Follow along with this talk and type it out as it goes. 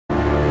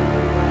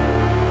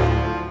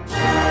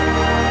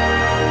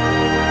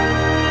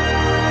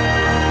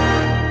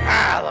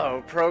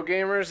pro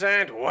gamers,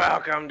 and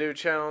welcome to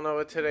Channel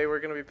Nova. Today we're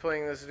going to be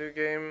playing this new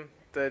game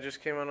that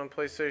just came out on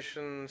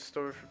PlayStation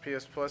Store for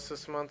PS Plus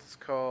this month. It's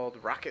called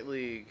Rocket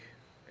League,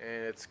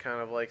 and it's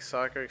kind of like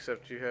soccer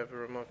except you have a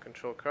remote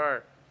control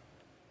car.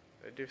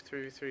 Did I do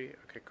 3v3?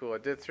 Okay, cool. I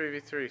did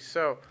 3v3.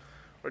 So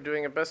we're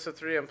doing a best of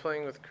 3. I'm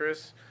playing with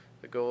Chris.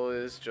 The goal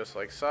is just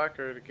like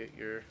soccer to get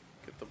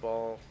the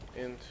ball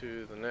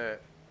into the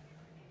net.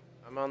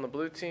 I'm on the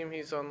blue team.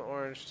 He's on the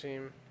orange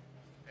team,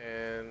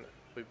 and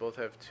we both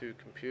have 2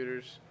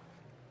 computers,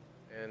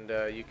 and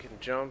you can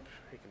jump,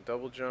 you can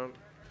double jump,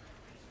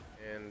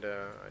 and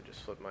I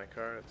just flipped my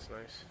car, that's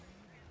nice.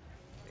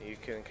 And you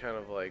can kind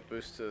of like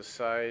boost to the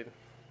side,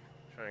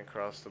 try and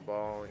cross the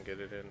ball and get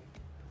it in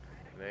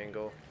an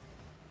angle.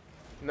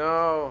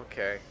 No,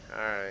 okay,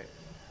 alright,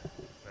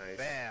 nice.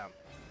 Bam!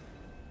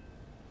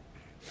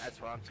 That's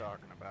what I'm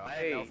talking about. I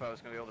Hey. didn't know if I was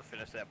going to be able to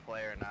finish that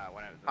play or not.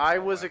 When I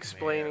was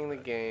explaining the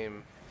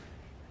game,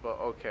 but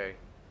okay.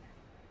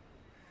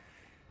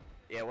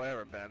 Yeah,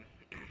 whatever, Ben.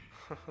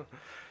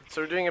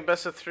 So we're doing a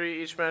best of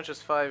 3. Each match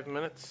is 5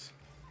 minutes.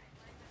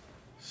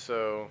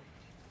 So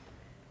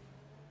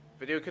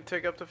video could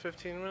take up to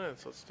 15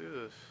 minutes. Let's do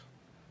this.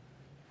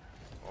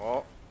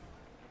 Oh.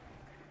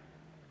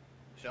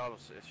 It should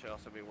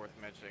also be worth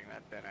mentioning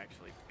that Ben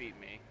actually beat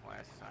me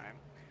last time.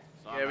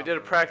 So Yeah, we did a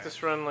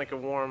practice run, like a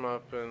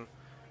warm-up, and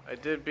I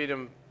did beat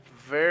him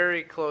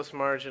very close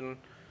margin.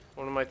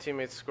 One of my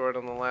teammates scored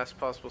on the last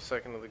possible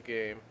second of the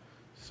game.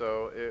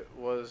 So it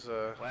was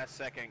last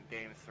second,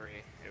 game 3.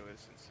 It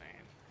was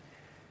insane.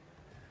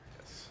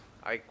 Yes.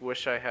 I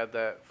wish I had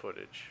that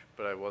footage,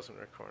 but I wasn't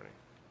recording.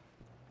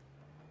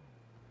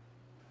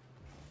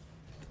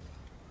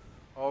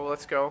 Oh,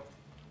 let's go.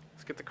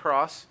 Let's get the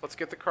cross. Let's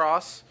get the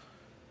cross.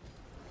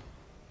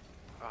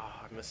 Oh,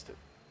 I missed it.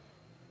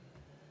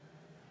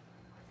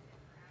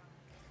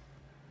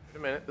 Wait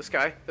a minute. This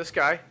guy.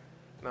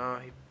 No,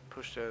 he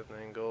pushed it at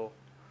an angle.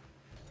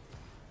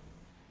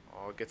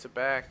 Oh, gets it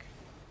back.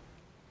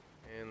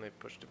 And they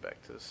pushed it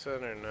back to the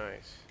center.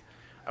 Nice.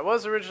 I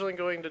was originally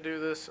going to do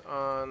this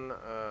on,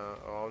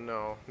 oh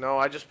no. No,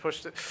 I just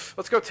pushed it.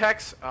 Let's go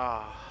Tex.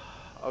 Ah,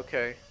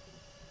 okay.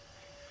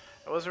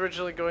 I was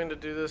originally going to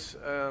do this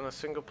on a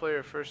single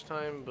player first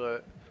time,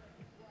 but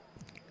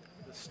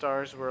the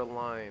stars were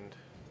aligned.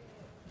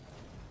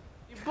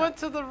 You went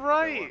to the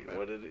right!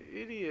 What an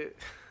idiot.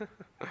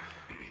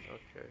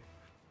 Okay.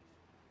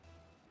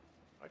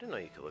 I didn't know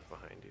you could look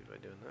behind you by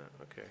doing that.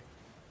 Okay.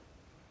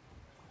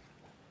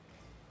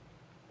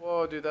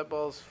 Whoa, dude, that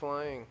ball's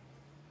flying.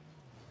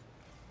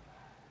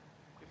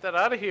 Get that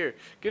out of here.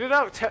 Get it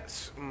out.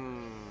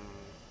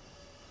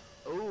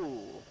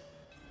 Ooh.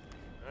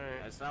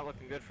 Alright. It's not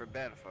looking good for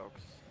Ben,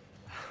 folks.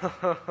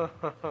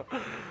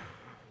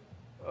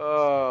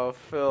 Oh,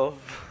 filth.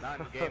 Not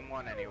in game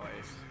 1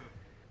 anyways.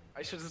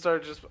 I should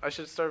start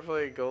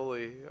playing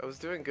goalie. I was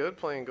doing good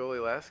playing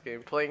goalie last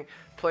game.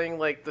 Playing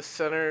like the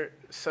center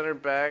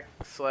back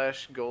 /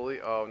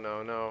 goalie. Oh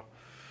no.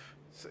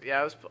 So,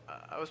 yeah,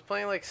 I was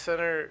playing like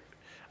center.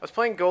 I was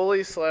playing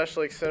goalie /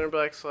 like center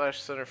back /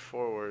 center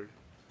forward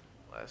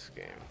last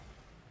game,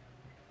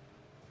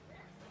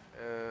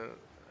 and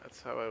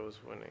that's how I was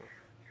winning.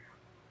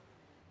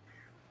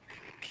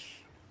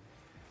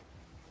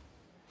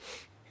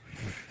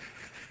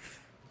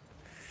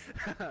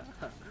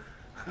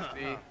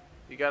 See,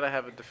 you gotta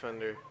have a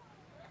defender.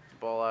 Get the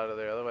ball out of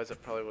there, otherwise I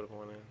probably would have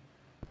won in.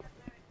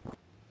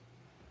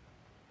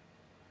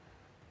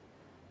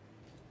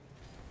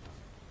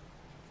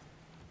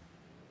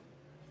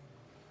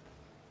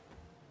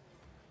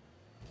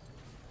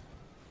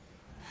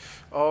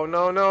 Oh,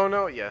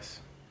 no,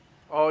 yes.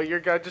 Oh, your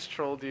guy just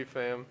trolled you,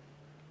 fam.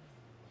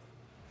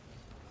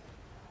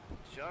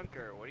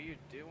 Junker, what are you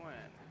doing?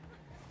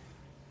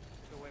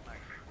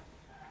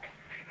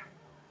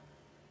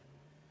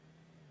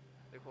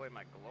 Take away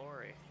my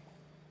glory.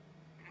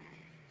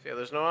 So yeah,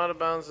 there's no out of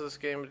bounds in this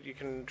game, but you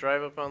can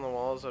drive up on the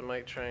walls. I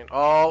might try and...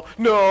 Oh,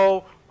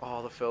 no!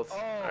 Oh, the filth. Oh,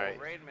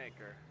 Alright.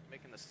 Rainmaker,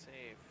 making the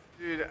save.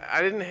 Dude,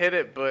 I didn't hit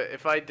it, but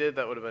if I did,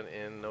 that would have been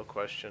in, no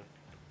question.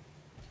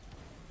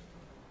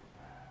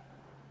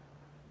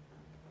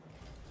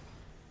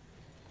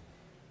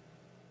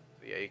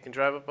 So yeah, you can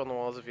drive up on the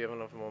walls if you have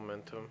enough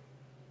momentum.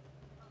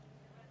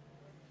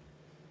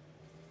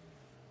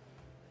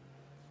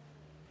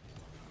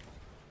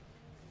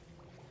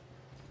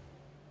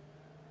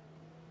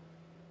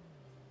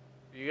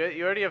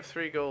 You already have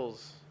 3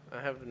 goals. I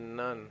have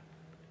none.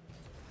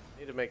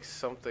 Need to make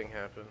something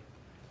happen.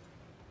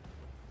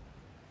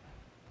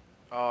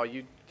 Oh,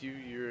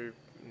 you're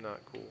not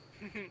cool.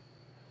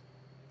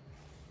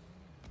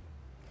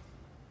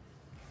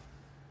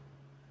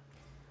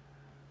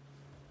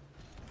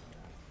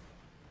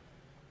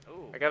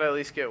 Ooh. I gotta at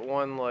least get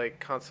 1 like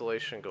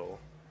consolation goal.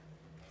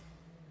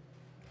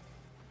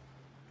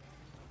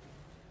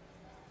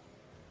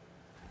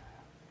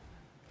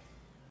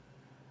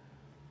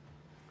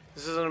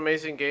 This is an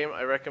amazing game.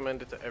 I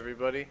recommend it to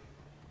everybody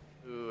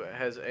who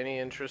has any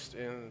interest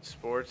in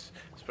sports,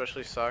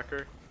 especially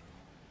soccer.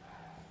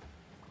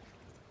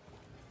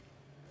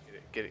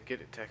 Get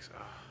it, Tex.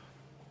 Oh.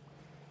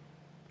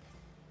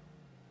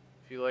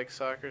 If you like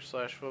soccer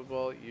slash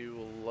football, you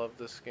will love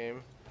this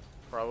game,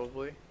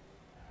 probably.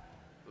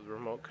 With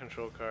remote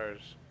control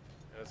cars.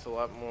 And it's a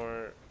lot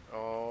more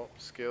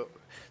skill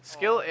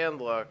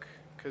and luck.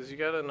 Because you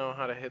gotta know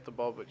how to hit the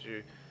ball, but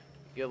you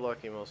get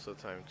lucky most of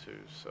the time too,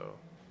 so.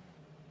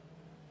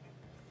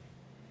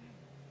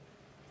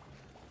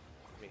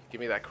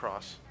 Give me that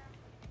cross.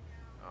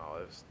 Oh,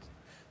 it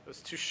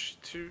was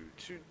too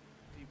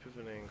deep of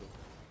an angle.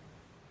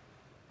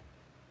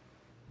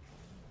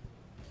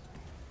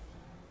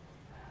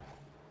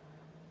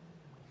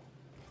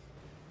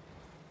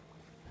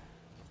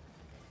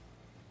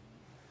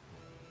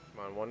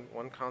 Come on,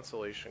 one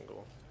consolation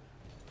goal.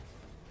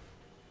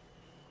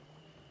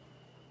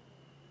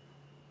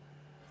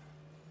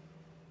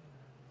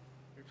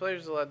 Three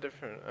players is a lot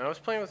different. I was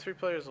playing with 3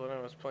 players when I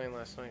was playing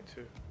last night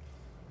too.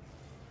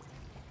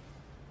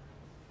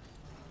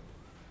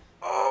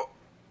 Oh!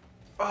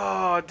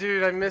 Oh,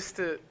 dude, I missed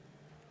it.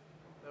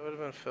 That would have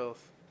been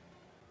filth.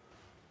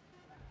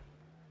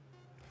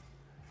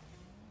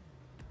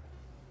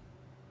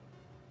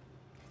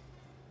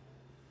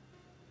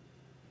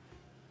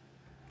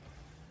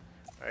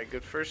 Alright,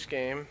 good first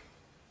game.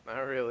 Not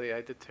really,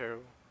 I did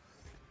terrible.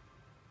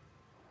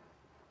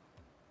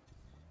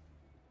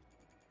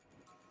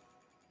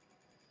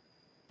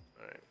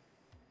 Alright.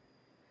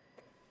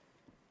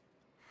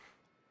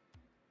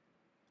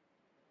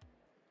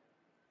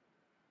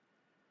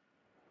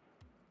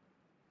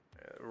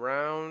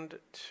 Round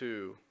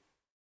 2.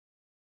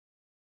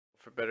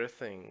 For better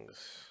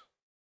things.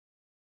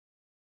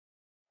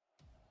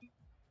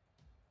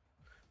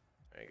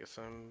 I guess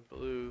I'm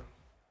blue.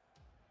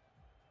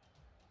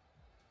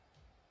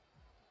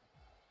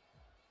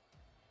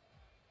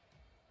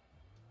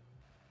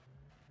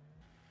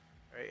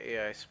 Alright,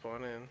 AI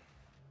spawn in.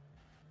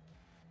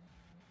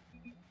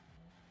 There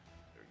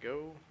we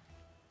go.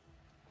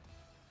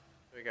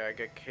 I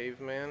got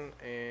Caveman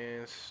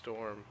and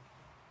Storm.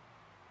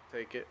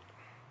 Take it.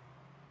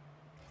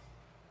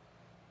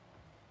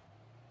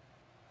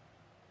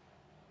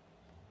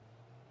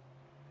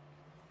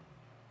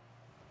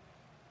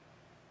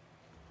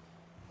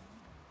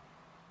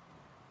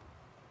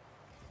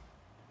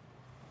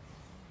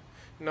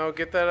 No,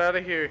 get that out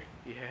of here.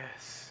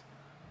 Yes.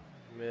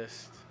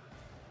 Missed.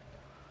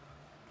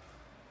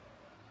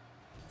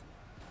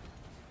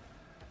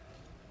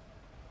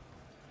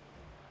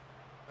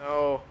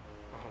 No.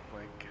 Oh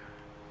my god.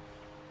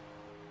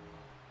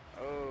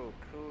 Oh,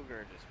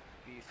 Cougar just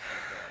beast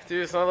like that.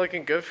 Dude, it's not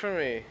looking good for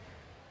me.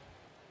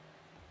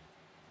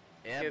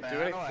 Yeah, Can't but do I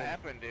don't know what anything.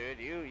 happened, dude.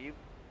 You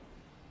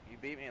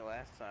beat me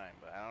last time,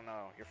 but I don't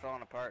know. You're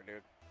falling apart,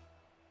 dude.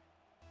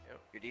 Yep.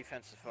 Your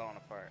defense is falling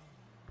apart.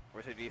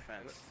 Where's your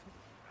defense?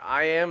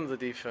 I am the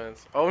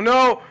defense. Oh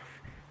no!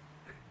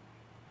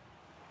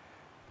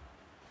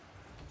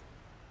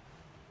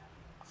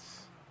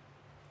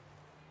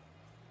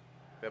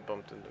 That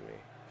bumped into me.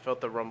 Felt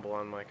the rumble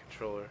on my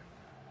controller.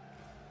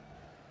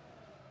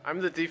 I'm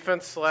the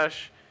defense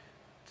slash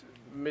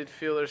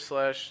midfielder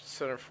slash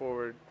center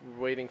forward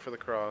waiting for the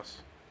cross.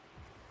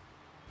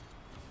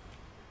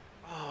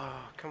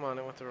 Oh, come on,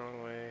 it went the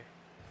wrong way.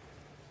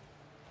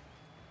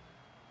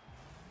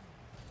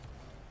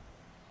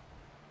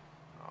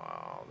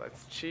 Oh,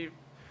 that's cheap.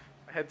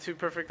 I had 2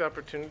 perfect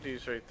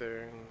opportunities right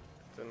there and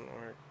it didn't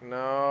work.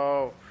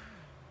 No.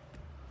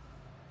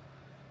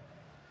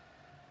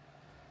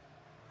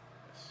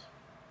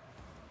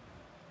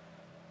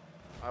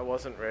 I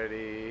wasn't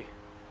ready.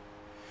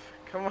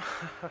 Come on.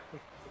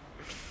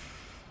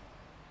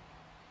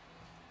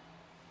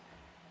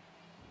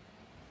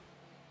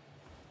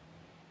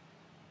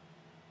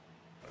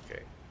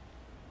 Okay.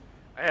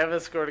 I haven't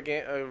scored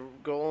a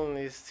goal in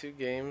these 2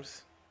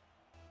 games.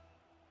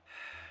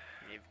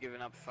 You've given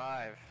up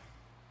 5.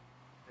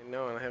 I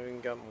know, and I haven't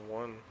even gotten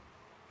 1.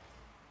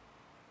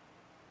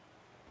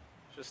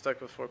 Just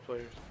stuck with 4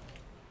 players.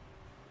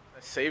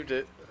 I saved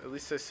it. At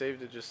least I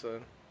saved it just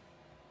then.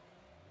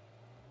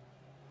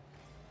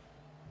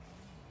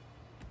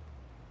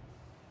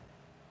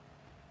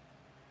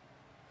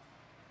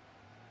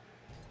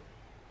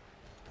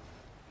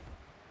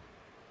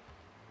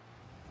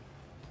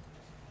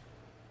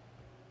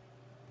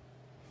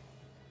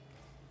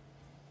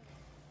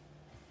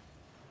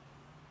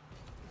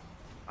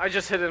 I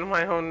just hit it in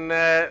my own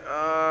net.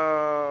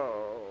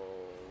 Oh.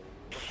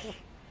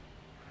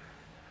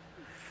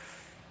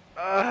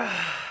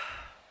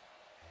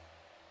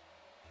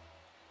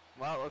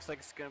 Well, it looks like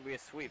it's gonna be a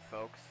sweep,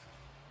 folks.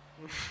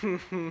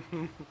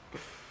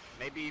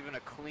 Maybe even a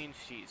clean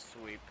sheet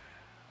sweep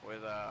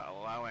with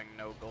allowing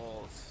no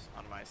goals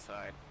on my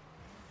side.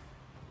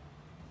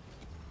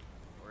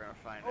 We're gonna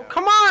find out. Oh,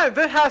 come on!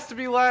 That has to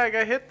be lag.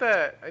 I hit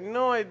that. I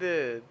know I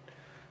did.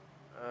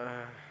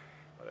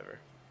 Whatever.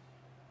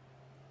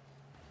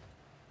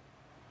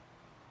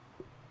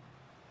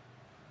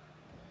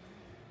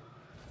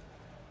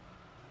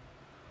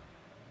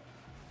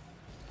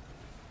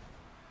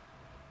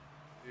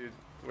 Dude,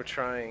 we're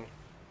trying.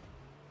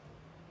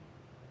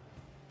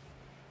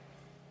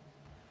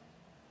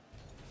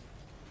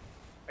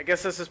 I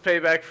guess this is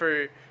payback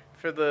for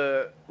for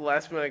the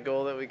last minute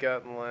goal that we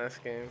got in the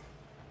last game.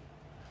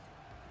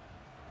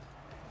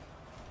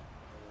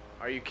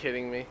 Are you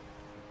kidding me?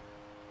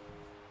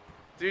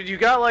 Dude, you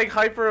got like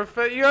hyper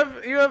effect. You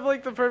have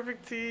like the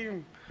perfect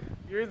team.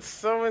 You're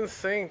so in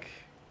sync.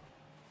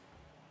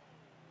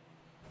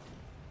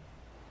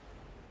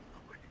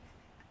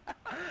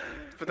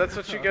 But that's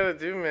what you gotta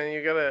do, man.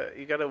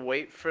 You gotta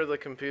wait for the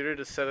computer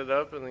to set it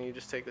up, and then you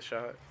just take the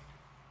shot.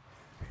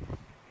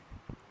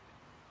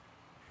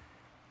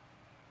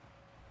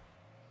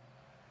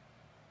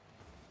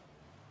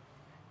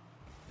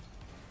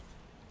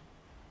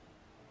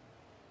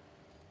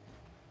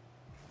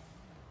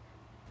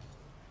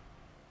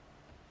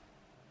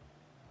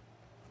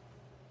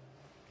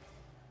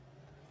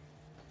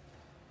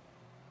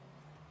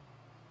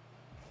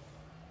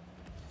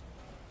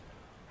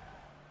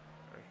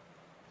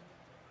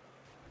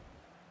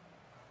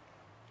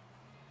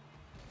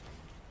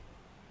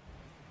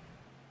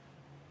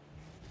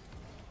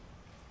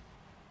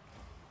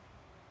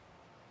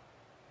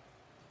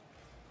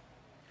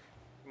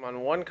 On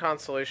one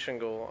consolation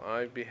goal,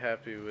 I'd be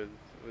happy with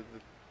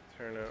the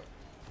turnout.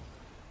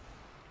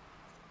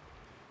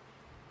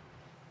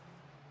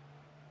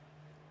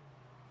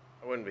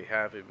 I wouldn't be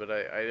happy, but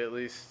I'd at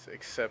least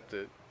accept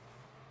it.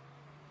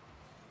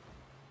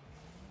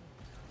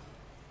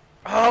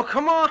 Oh,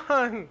 come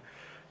on!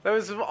 That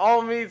was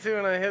all me too,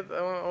 and I went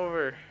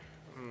over.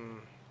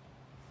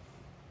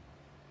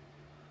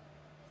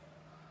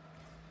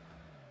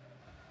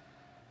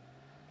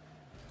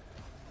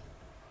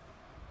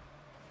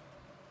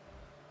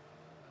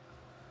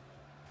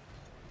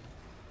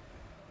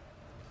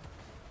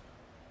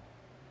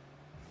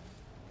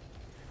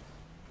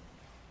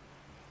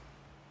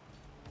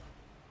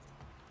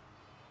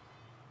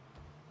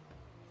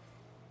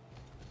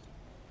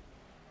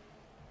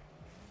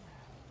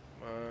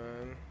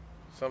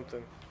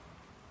 Something.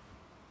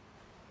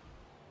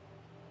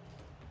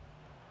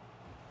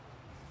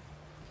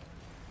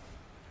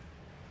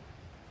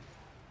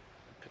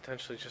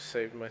 Potentially just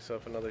saved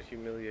myself another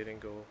humiliating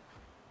goal.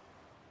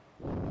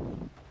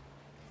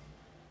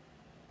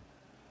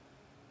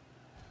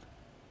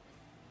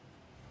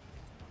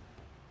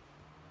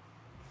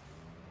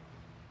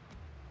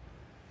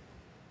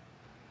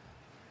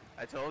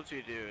 I told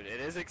you, dude.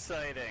 It is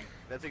exciting.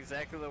 That's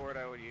exactly the word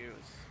I would use.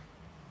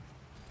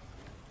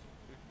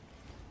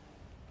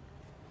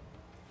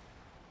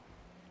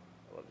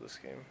 I love this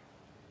game.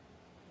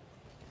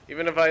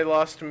 Even if I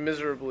lost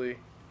miserably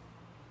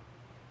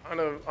on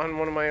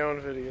one of my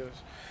own videos.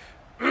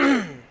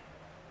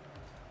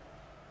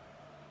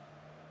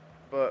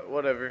 But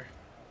whatever.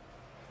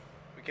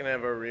 We can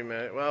have our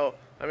rematch. Well,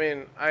 I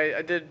mean,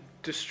 I did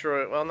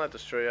destroy, well, not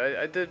destroy.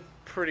 I did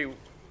pretty,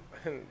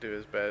 I didn't do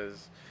as bad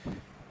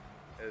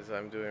as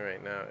I'm doing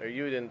right now. Or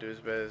you didn't do as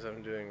bad as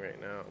I'm doing right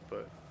now,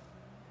 but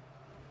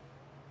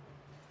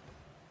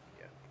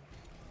yeah.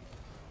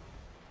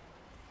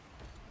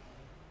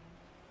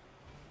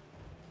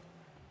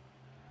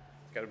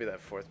 It's got to be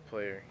that fourth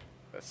player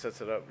that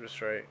sets it up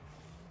just right.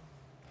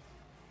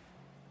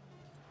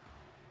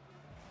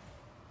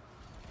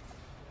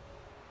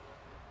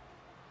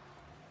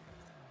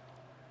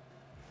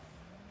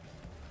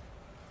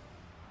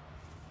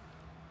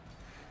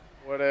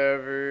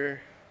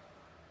 Whatever.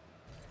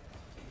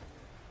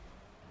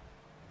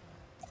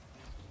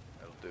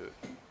 That'll do it.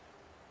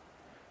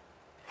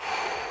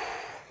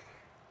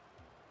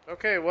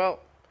 Okay, well,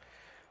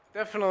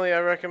 definitely I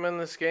recommend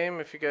this game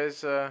if you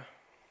guys have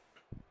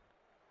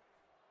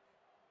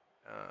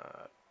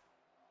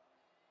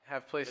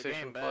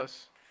PlayStation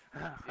Plus.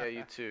 Yeah,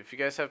 you too. If you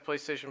guys have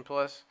PlayStation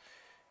Plus,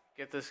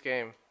 get this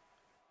game.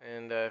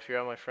 And if you're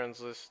on my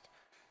friends list,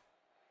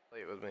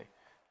 play it with me.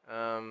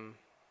 And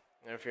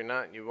if you're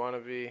not, you want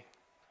to be,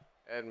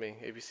 add me,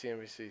 ABC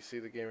NBC. See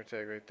the gamer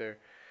tag right there.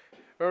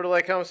 Remember to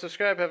like, comment,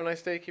 subscribe. Have a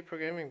nice day. Keep pro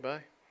gaming.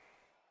 Bye.